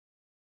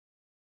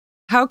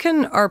How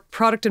can our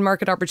product and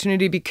market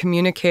opportunity be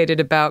communicated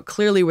about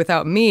clearly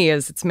without me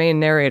as its main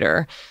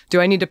narrator?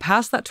 Do I need to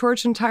pass that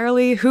torch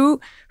entirely?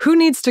 Who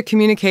needs to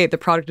communicate the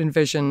product and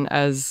vision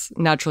as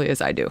naturally as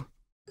I do?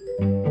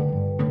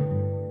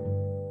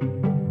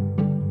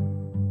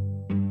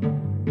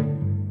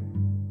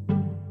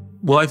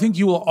 Well, I think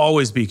you will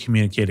always be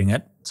communicating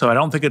it. So I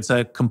don't think it's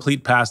a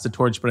complete pass the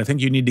torch, but I think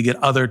you need to get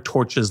other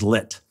torches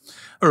lit.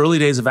 Early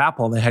days of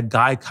Apple, they had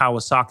Guy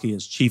Kawasaki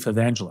as chief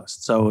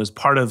evangelist. So as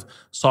part of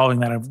solving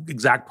that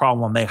exact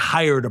problem, they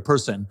hired a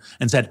person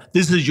and said,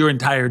 this is your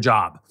entire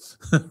job,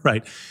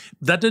 right?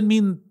 That didn't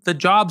mean the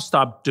job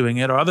stopped doing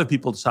it or other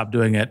people stopped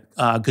doing it,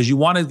 because you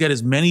want to get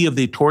as many of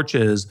the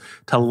torches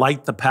to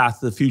light the path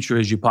to the future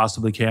as you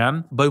possibly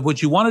can. But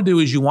what you want to do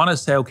is you want to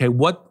say, okay,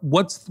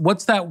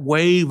 what's that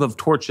wave of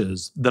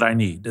torches that I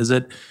need?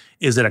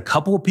 Is it a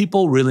couple of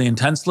people really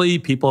intensely?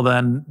 People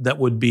then that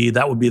would be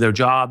their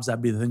jobs,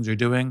 that'd be the things they're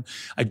doing.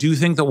 I do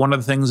think that one of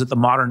the things that the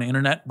modern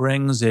internet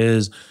brings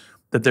is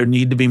that there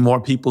need to be more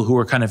people who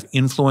are kind of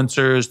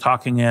influencers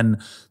talking in,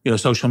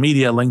 social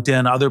media,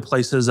 LinkedIn, other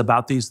places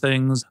about these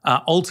things.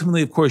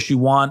 Ultimately, of course, you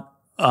want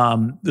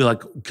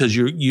because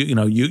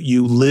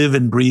you live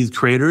and breathe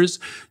creators.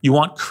 You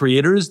want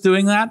creators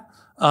doing that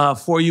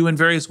for you in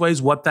various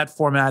ways. What that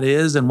format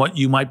is and what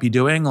you might be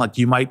doing. Like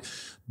you might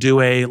do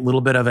a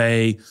little bit of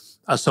a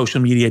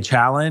social media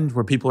challenge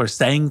where people are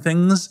saying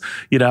things,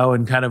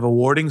 and kind of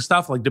awarding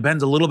stuff. Like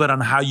depends a little bit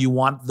on how you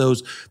want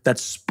that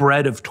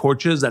spread of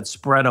torches, that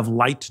spread of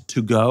light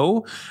to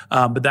go.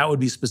 But that would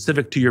be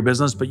specific to your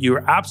business. But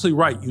you're absolutely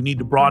right. You need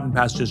to broaden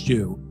past just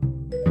you.